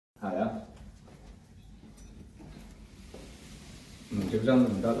Hiya. Thực ra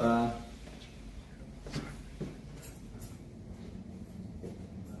mình rất là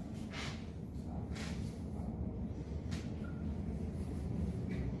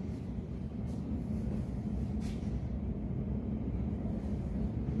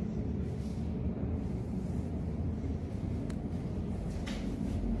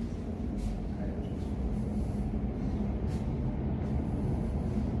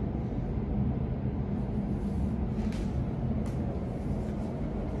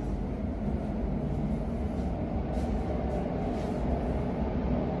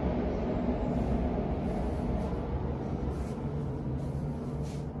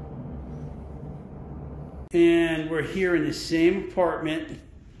And we're here in the same apartment,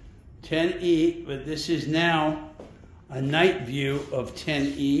 10E, but this is now a night view of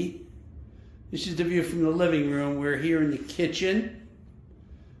 10E. This is the view from the living room. We're here in the kitchen.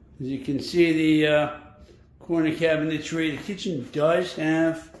 As you can see, the corner cabinetry. The kitchen does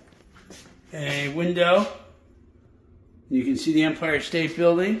have a window. You can see the Empire State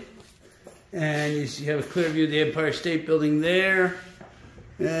Building. And you have a clear view of the Empire State Building there.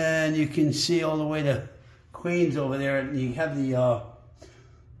 And you can see all the way to Queens over there, and you have the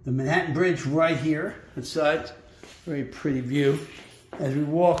Manhattan Bridge right here outside. Very pretty view. As we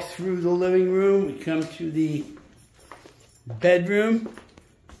walk through the living room, we come to the bedroom,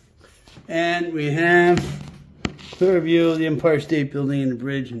 and we have a clear view of the Empire State Building and the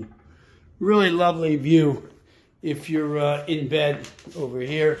bridge, and really lovely view if you're in bed over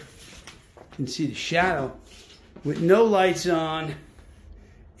here. You can see the shadow with no lights on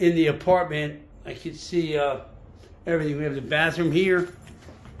in the apartment. I can see everything. We have the bathroom here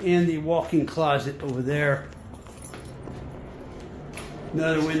and the walk-in closet over there.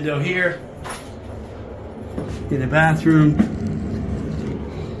 Another window here in the bathroom.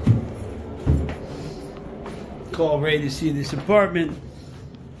 Call Ray to see this apartment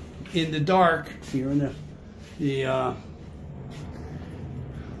in the dark here in the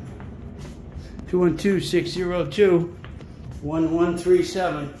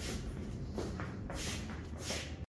 212-602-1137.